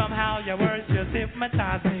 Somehow your words just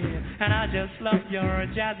hypnotize me, and I just love your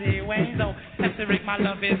jazzy ways. Oh, MC Rick, my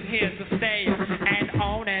love is here to stay. And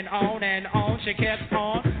on and on and on she kept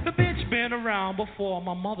on. The bitch been around before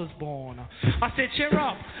my mother's born. I said, cheer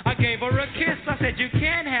up. I gave her a kiss. I said, you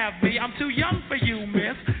can't have me. I'm too young for you,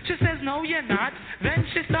 miss. She says, no, you're not. Then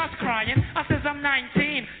she starts crying. I says, I'm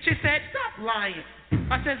 19. She said, stop lying.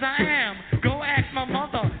 I says, I am. Go ask my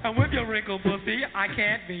mother. And with your wrinkled pussy, I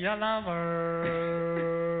can't be your lover.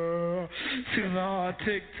 To the hard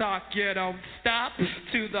tick-tock, you don't stop.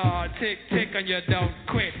 To the hard tick-tick, and you don't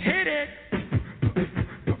quit. Hit it.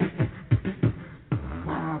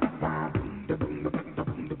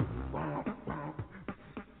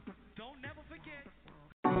 Don't never forget.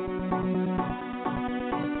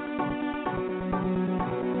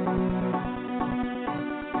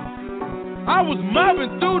 I was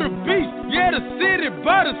mobbing through the beach, yeah, the city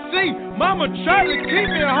by the sea. Mama tried to keep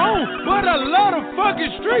me home, but I love the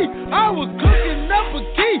fucking street. I was cooking up a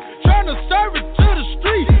key, trying to serve it to the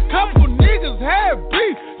street. Couple niggas had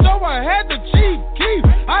beef, so I had the cheap key.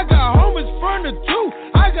 I got homies from the 2,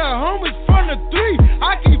 I got homies from the 3.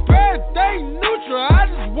 I keep everything neutral, I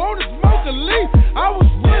just wanna smoke a leaf. I was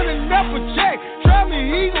running up a check, try me,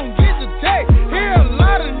 he gon' get the tag. Hear a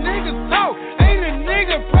lot of niggas talk, ain't a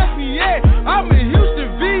nigga press me yet. I'm in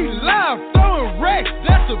Houston V live, throwing racks,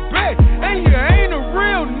 that's a bet. And you ain't a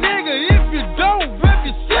real nigga if you don't rep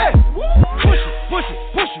your set. Push it, push it,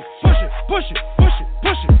 push it, push it, push it, push it,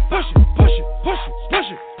 push it, push it, push it, push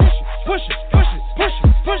it, push it, push it, push it, push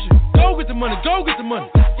it, push it. Go get the money, go get the money.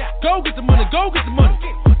 Go get the money, go get the money.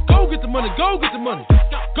 Go get the money, go get the money.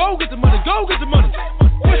 Go get the money, go get the money.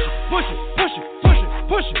 Push it, push it, push it, push it,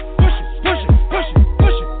 push it, push it, push it,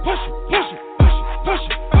 push it, push it, push it, push it, push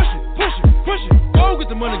it, push it, push it, push it. Go get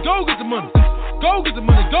the money, go get the money. Go get the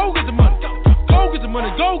money, go get the money. Go get the money,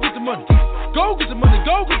 go get the money. Go get the money,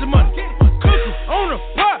 go get the money. Cookies on the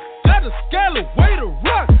pot, got a scale of way to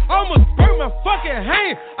rock. Almost burnt my fucking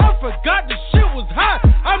hand. I forgot the shit was hot.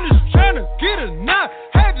 I'm just trying to get a knot.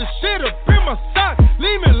 Had the shit up in my sock.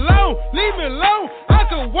 Leave me alone, leave me alone. I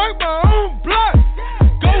can work my own block.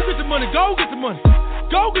 Go get the money, go get the money.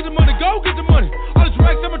 Go get the money, go get the money. All this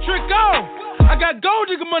racks, I'm a trick on. I got gold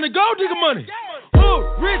digger money, gold digger money. Hood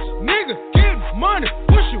rich nigga, getting money,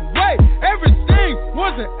 push away. Everything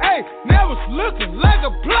was an A, now it's looking like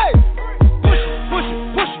a play. Push it, push it,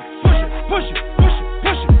 push it, push it, push it,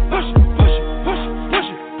 push it, push it, push it, push it, push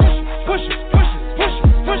it, push it, push it, push it, push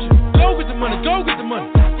it, push it. Go get the money, go get the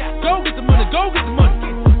money. Go get the money, go get the money.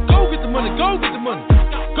 Go get the money, go get the money.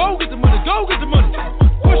 Go get the money, go get the money.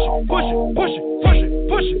 Push it, push it, push it,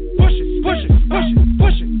 push it, push it, push it, push it,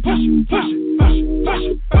 push it, push it, push it, push it, push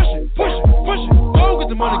it, push it, push it, push it. Go get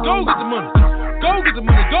the money, go get the money. Go get the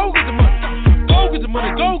money, go get the money. Go get the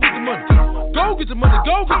money, go get the money. Go get the money,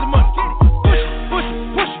 go get the money. Push it, push it,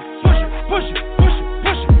 push it, push it, push it, push it.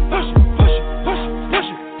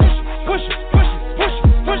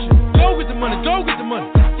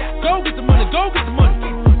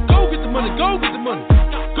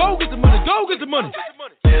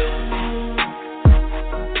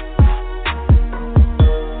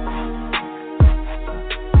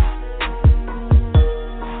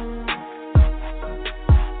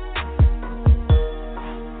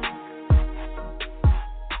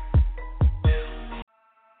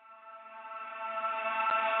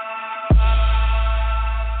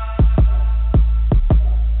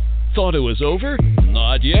 Thought it was over?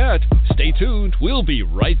 Not yet. Stay tuned. We'll be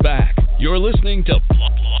right back. You're listening to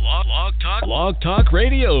Blog Talk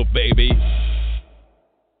Radio, baby.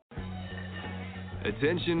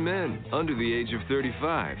 Attention men under the age of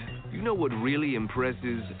 35. You know what really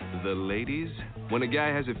impresses the ladies? When a guy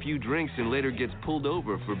has a few drinks and later gets pulled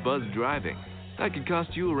over for buzz driving. That could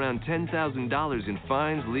cost you around $10,000 in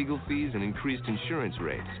fines, legal fees, and increased insurance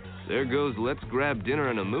rates. There goes let's grab dinner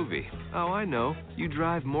and a movie. Oh, I know. You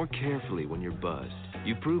drive more carefully when you're buzzed.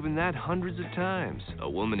 You've proven that hundreds of times. A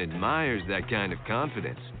woman admires that kind of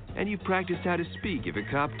confidence. And you've practiced how to speak if a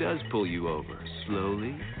cop does pull you over.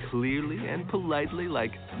 Slowly, clearly, and politely,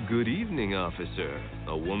 like, "Good evening, officer."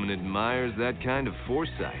 A woman admires that kind of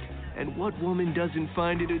foresight. And what woman doesn't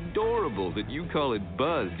find it adorable that you call it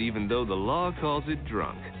buzzed even though the law calls it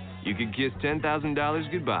drunk? You could kiss $10,000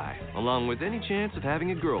 goodbye, along with any chance of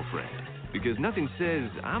having a girlfriend. Because nothing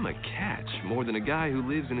says, "I'm a catch," more than a guy who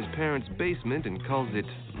lives in his parents' basement and calls it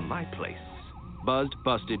my place. Buzzed,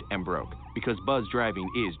 busted, and broke. Because buzz driving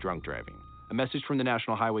is drunk driving. A message from the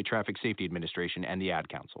National Highway Traffic Safety Administration and the Ad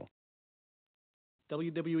Council.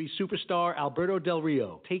 WWE superstar Alberto Del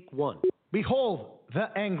Rio. Take one. Behold the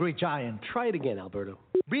angry giant. Try it again, Alberto.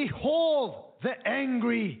 Behold the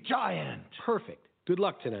angry giant. Perfect. Good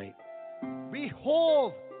luck tonight.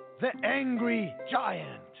 Behold the angry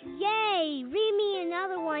giant. Yay! Read me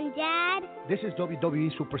another one, Dad. This is WWE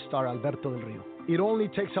superstar Alberto Del Rio. It only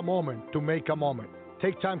takes a moment to make a moment.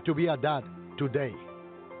 Take time to be a dad today.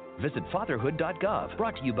 Visit fatherhood.gov.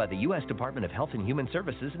 Brought to you by the U.S. Department of Health and Human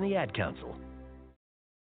Services and the Ad Council.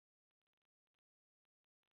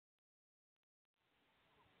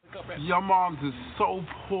 Your mom's is so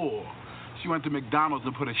poor. She went to McDonald's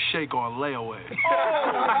and put a shake on layaway.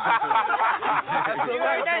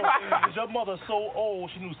 Is your mother so old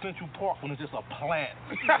she knew Central Park when it's just a plant?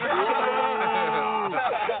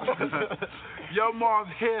 Your mom's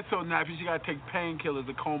hair so nappy she gotta take painkillers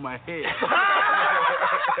to comb her hair.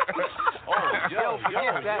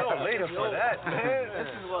 Later for that, man.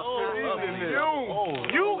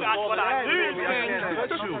 You got what I need, man.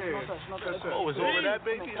 Oh, it's over that,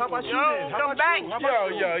 baby? How about you then? Come back.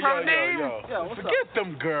 Yo. Forget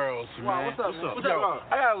them girls, man. Wow, what's up?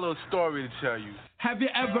 I got a little story to tell you. Have you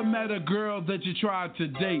ever met a girl that you tried to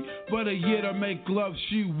date, but a year to make love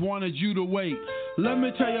she wanted you to wait? Let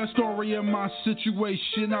me tell you a story of my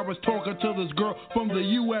situation. I was talking to this girl from the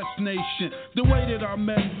U.S. nation. The way that I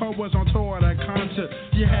met her was on tour at a concert.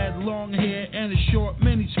 She had long hair and a short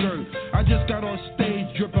miniskirt. I just got on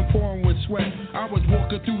stage dripping, pouring with sweat. I was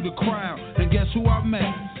walking through the crowd, and guess who I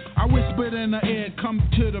met? I whispered in her ear, come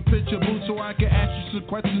to the picture booth so I can ask you some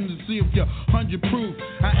questions to see if you're 100 proof.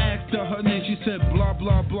 I asked her name, she said blah,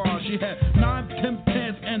 blah, blah. She had 9 Tim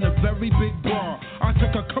pants and a very big bra. I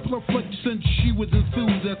took a couple of flicks and she was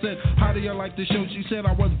enthused. I said, how do you like the show? She said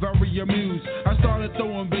I was very amused. I started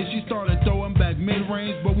throwing bass, she started throwing back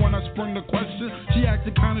mid-range. But when I sprung the question, she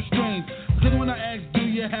acted kind of strange. Then when I asked, do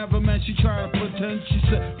you have a man? She tried to pretend. She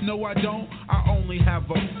said, no, I don't. I only have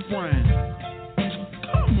a friend.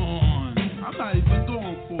 Come on, I'm not even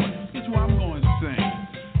going for it. It's what I'm going to sing.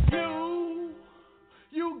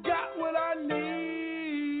 You got what I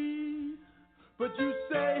need, but you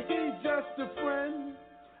say he's just a friend,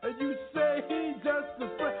 and you say he's just a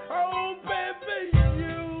friend. Oh, baby,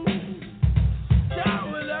 you got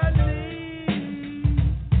what I need,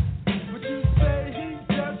 but you say he's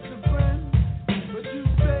just a friend, but you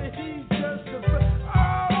say he's just a friend.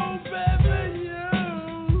 Oh, baby, you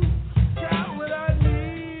got what I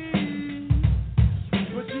need,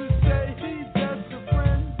 but you say he's just a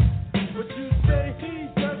friend, but you say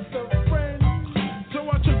he's just a friend. So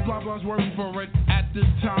I took blah blah's word for it. At this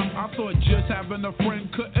time, I thought just having a friend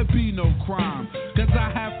couldn't be no crime. Cause I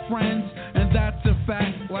have friends, and that's a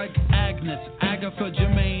fact, like Agnes, Agatha,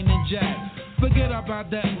 Jermaine, and Jack. Forget about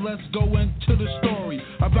that, let's go into the story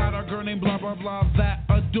about a girl named blah blah blah that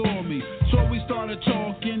adore me. So we started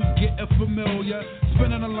talking, getting familiar,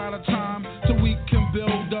 spending a lot of time so we can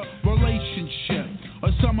build a relationship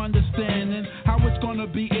or some understanding how it's gonna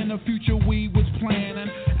be in the future we was planning.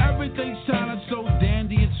 Everything sounded so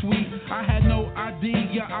dandy and sweet. I had no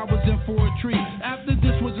idea I was in for a treat. After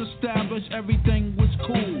this was established, everything was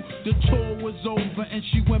cool. The tour was over and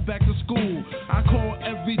she went back to school. I called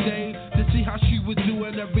every day to see how she was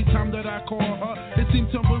doing. Every time that I called her, it seemed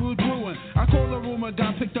something was brewing. I called the room, a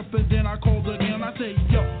guy picked up, and then I called again. I said,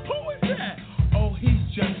 yo, who is that? Oh, he's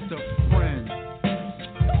just a friend.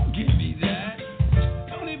 Don't give me that.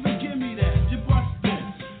 Don't even give me that. You busted.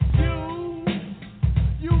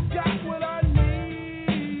 You got what I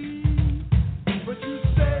need, but you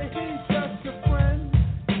say he's just a friend,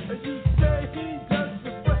 and you say he's just a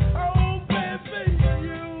friend. Oh,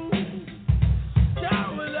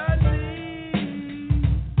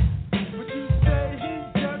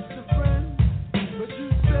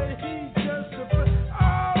 say he's just a friend.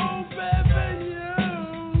 Oh, baby,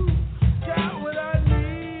 you got what I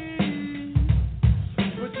need.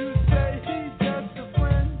 But you say he's just a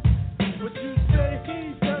friend. But you say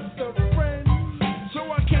he's just a friend. So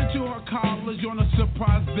I came to her college on a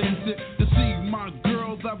surprise visit to see my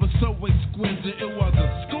girl that was so exquisite. It was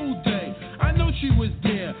a school day. I knew she was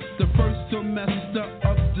there the first semester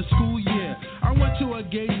of the school year. I went to a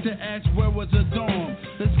gate to ask where was a dorm.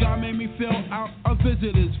 This guy made me fill out a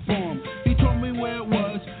visitor's form. He told me where it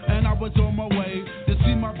was, and I was on my way to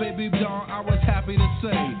see my baby doll. I was happy to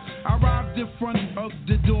say. I arrived in front of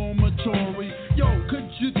the dormitory. Yo, could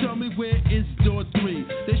you tell me where is door 3?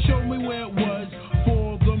 They showed me where it was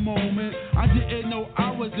for the moment. I didn't know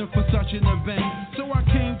I was in for such an event. So I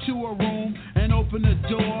came to a room and opened the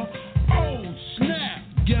door. Oh, snap!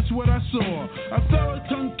 Guess what I saw? A fella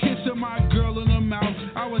tongue kissing my girl in the mouth.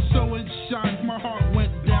 I was so in shock, my heart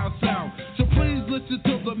went down south. So please listen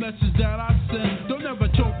to the message that I sent. Don't ever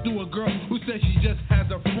talk to a girl who says she just has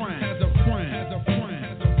a friend. Has a friend. Has a friend.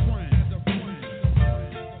 Has a friend. Has a friend.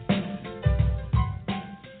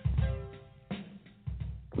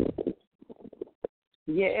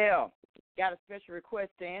 Yeah. Got a special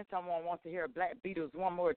request in. Someone wants to hear Black Beatles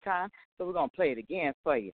one more time, so we're going to play it again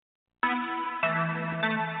for you.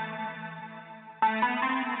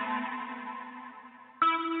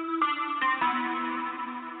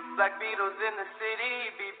 Black Beatles in the city,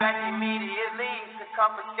 be back immediately to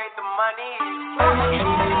confiscate the money.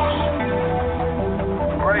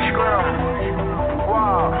 Ray Scrum,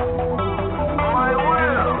 wow, my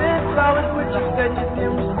will. Send flowers with you said you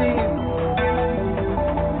didn't receive.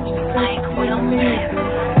 Just like Will Smith.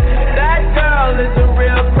 That girl is a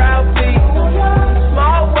real proud piece.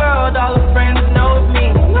 Small world, all her friends know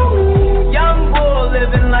me. Young bull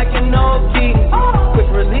living like an old king. Quick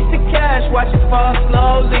release the cash, watch it fall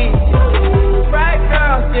slowly. Right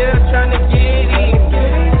girl still trying to get in.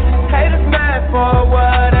 Haters mad for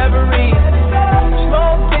whatever reason.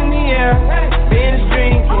 Smoke in the air, binge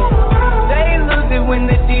drinking. They lose it when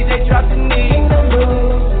the DJ drops the knee.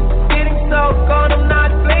 Getting so cold, I'm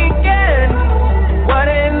not blinking. What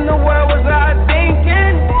in the world was I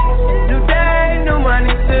thinking? New day, new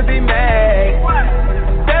money to be made.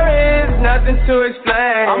 There is nothing to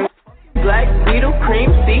explain. Black Beetle,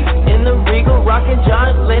 cream seats in the Regal, rockin'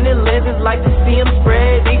 John Lennon lenses, like to see him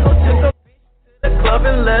spread eagle. Took a the club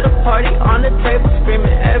and let a party on the table,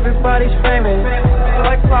 screaming, everybody's famous.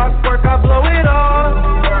 Like clockwork, I blow it all,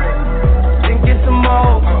 then get some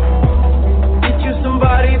more. Get you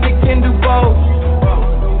somebody that can do both.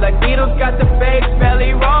 Black Beetle's got the fake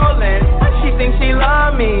belly rolling. She thinks she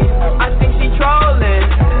love me, I think she trolling.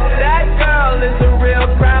 That girl is a real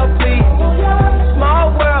crowd, please.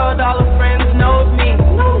 Small world, all her friends know me.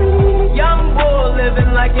 Young bull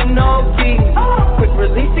living like an old king. Quick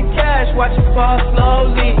release the cash, watch it fall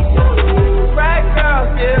slowly. Frat girl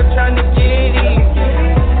still trying to get in.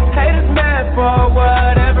 Haters mad for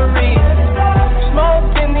whatever reason.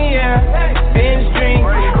 Smoke in the air, binge drinking.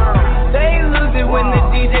 They lose it when the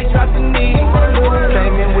DJ drops the knee.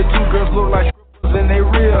 Came in with two girls look like strippers in they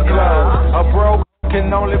real clothes. A bro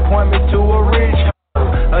can only point me to a rich.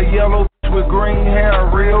 A yellow with green hair,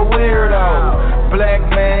 real weirdo. Black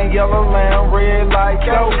man, yellow lamb, red light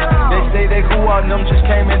coat. They say they who on them just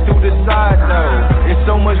came in through the side though. It's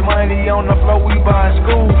so much money on the floor, we buying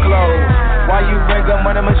school clothes. Why you bring a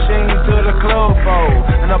money machine to the club for?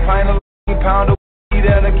 And a pint of pound of weed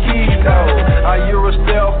and a kilo. A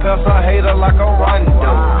Eurostel pest, I hate her like a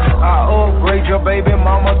rondo. I upgrade your baby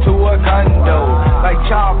mama to a condo. Like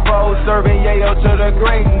Chapo serving yayo to the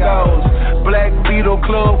gringos. Black Beetle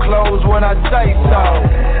club closed when I say so.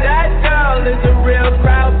 That girl is a real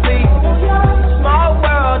crowd, please. Small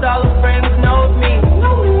world, all her friends know me.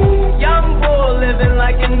 Young bull living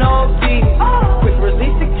like an old king. Quick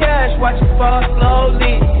release the cash, watch it fall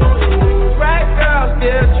slowly. Right girl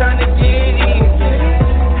still trying to get in.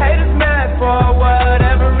 Haters mad for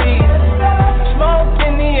whatever reason. Smoke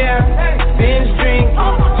in the air, binge drinking.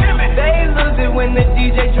 They lose it when the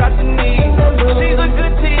DJ drops the knee. She's a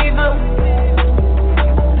good teaser,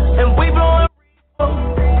 and we blowin'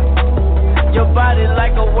 your body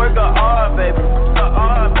like a work of art, baby.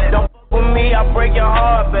 Don't fuck with me, I break your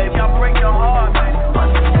heart, baby. I break your heart, baby.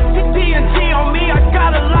 TNT on me, I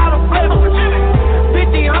got a lot of flavor.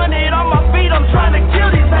 50-100 on my feet, I'm trying to kill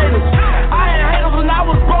these haters. I ain't haters when I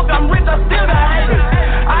was broke, I'm rich, I'm still the haters.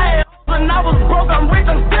 I ain't when I was broke, I'm rich,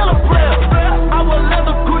 I'm still a player. I will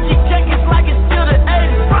leather Gucci jackets like it's still the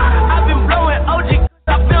 80s. I've been blowing OG,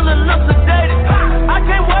 I feel a little sedated. I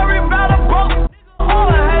can't worry about a broke or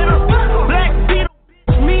a hater. Black Beetle,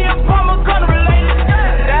 me and Palmer gun related.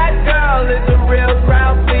 That girl is a real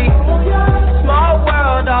crowd, please.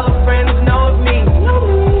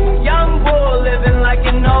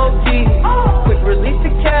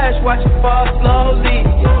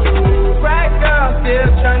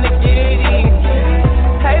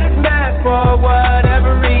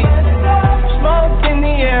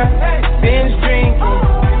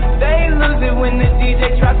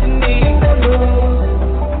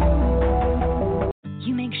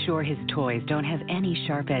 toys don't have any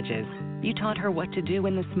sharp edges. You taught her what to do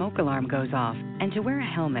when the smoke alarm goes off and to wear a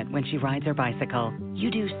helmet when she rides her bicycle. You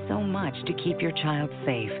do so much to keep your child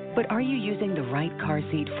safe. But are you using the right car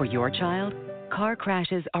seat for your child? Car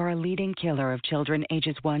crashes are a leading killer of children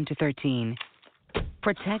ages 1 to 13.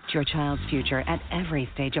 Protect your child's future at every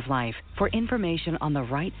stage of life. For information on the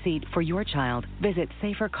right seat for your child, visit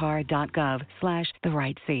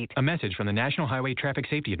safercar.gov/the-right-seat. A message from the National Highway Traffic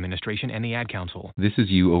Safety Administration and the Ad Council. This is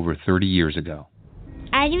you over 30 years ago.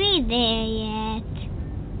 Are we there yet?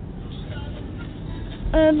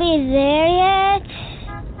 Are we there yet?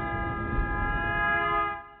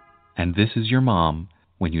 And this is your mom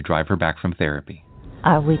when you drive her back from therapy.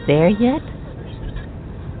 Are we there yet?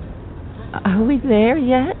 Are we there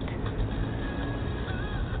yet?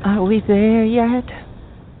 Are we there yet?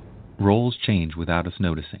 Roles change without us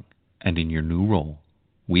noticing, and in your new role,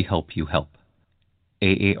 we help you help.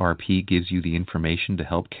 AARP gives you the information to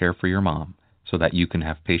help care for your mom so that you can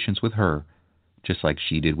have patience with her, just like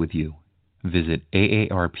she did with you. Visit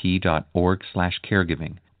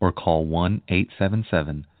aarp.org/caregiving or call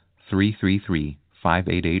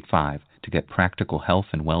 1-877-333-5885 to get practical health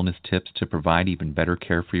and wellness tips to provide even better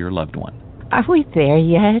care for your loved one. Are we there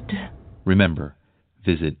yet? Remember,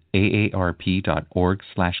 visit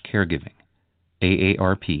aarp.org/caregiving.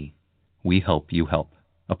 AARP, we help you help.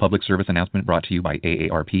 A public service announcement brought to you by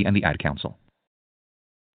AARP and the Ad Council.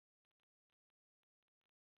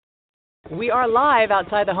 We are live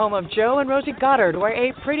outside the home of Joe and Rosie Goddard, where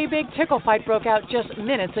a pretty big tickle fight broke out just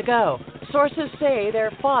minutes ago. Sources say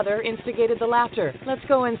their father instigated the laughter. Let's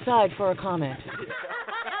go inside for a comment.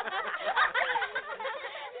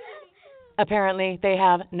 Apparently, they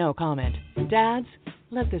have no comment. Dads,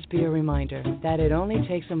 let this be a reminder that it only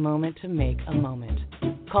takes a moment to make a moment.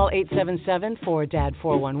 Call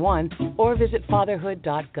 877-4DAD-411 or visit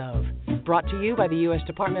fatherhood.gov. Brought to you by the U.S.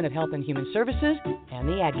 Department of Health and Human Services and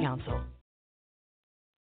the Ad Council.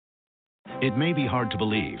 It may be hard to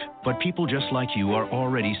believe, but people just like you are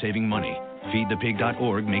already saving money.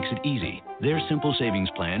 FeedThePig.org makes it easy. Their simple savings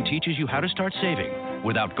plan teaches you how to start saving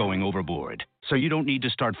without going overboard. So you don't need to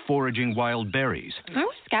start foraging wild berries. I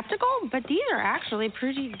was skeptical, but these are actually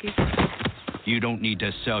pretty good. You don't need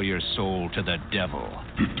to sell your soul to the devil.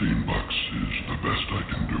 $15 is the best I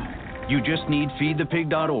can do. You just need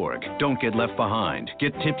FeedThePig.org. Don't get left behind.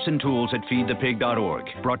 Get tips and tools at FeedThePig.org.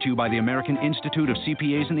 Brought to you by the American Institute of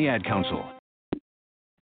CPAs and the Ad Council.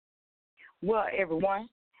 Well, everyone,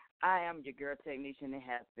 I am your girl technician. It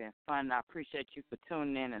has been fun. I appreciate you for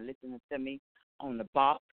tuning in and listening to me on the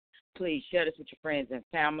box. Please share this with your friends and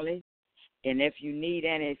family. And if you need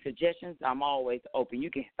any suggestions, I'm always open. You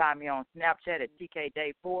can find me on Snapchat at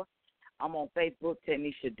TKDay4. I'm on Facebook,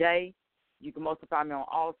 Technisha Day. You can mostly find me on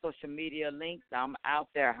all social media links. I'm out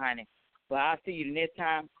there, honey. But I'll see you next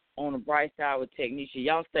time on the bright side with Technisha.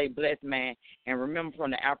 Y'all stay blessed, man. And remember from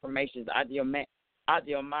the affirmations, either your mind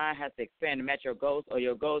has to expand to match your goals, or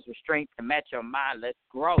your goals with strength to match your mind. Let's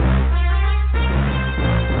grow.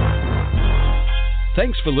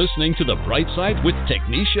 Thanks for listening to The Bright Side with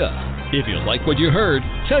Technisha. If you like what you heard,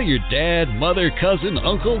 tell your dad, mother, cousin,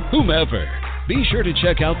 uncle, whomever. Be sure to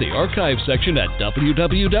check out the archive section at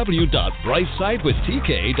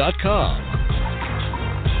www.brightsidewithtk.com.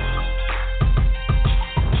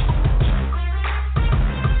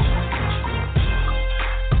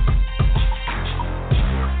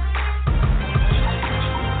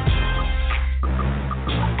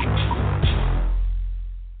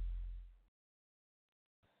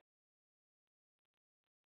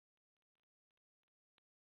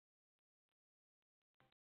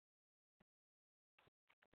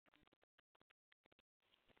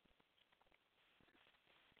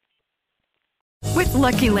 With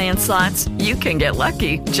Lucky Land Slots, you can get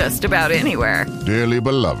lucky just about anywhere. Dearly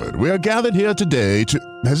beloved, we are gathered here today to...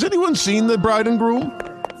 Has anyone seen the bride and groom?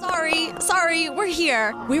 Sorry, we're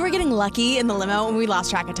here. We were getting lucky in the limo and we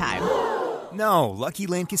lost track of time. No, Lucky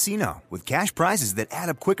Land Casino, with cash prizes that add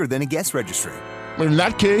up quicker than a guest registry. In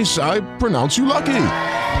that case, I pronounce you lucky.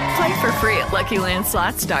 Play for free at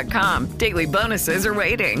LuckyLandSlots.com. Daily bonuses are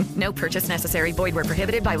waiting. No purchase necessary. Void where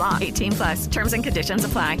prohibited by law. 18+. Terms and conditions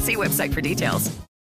apply. See website for details.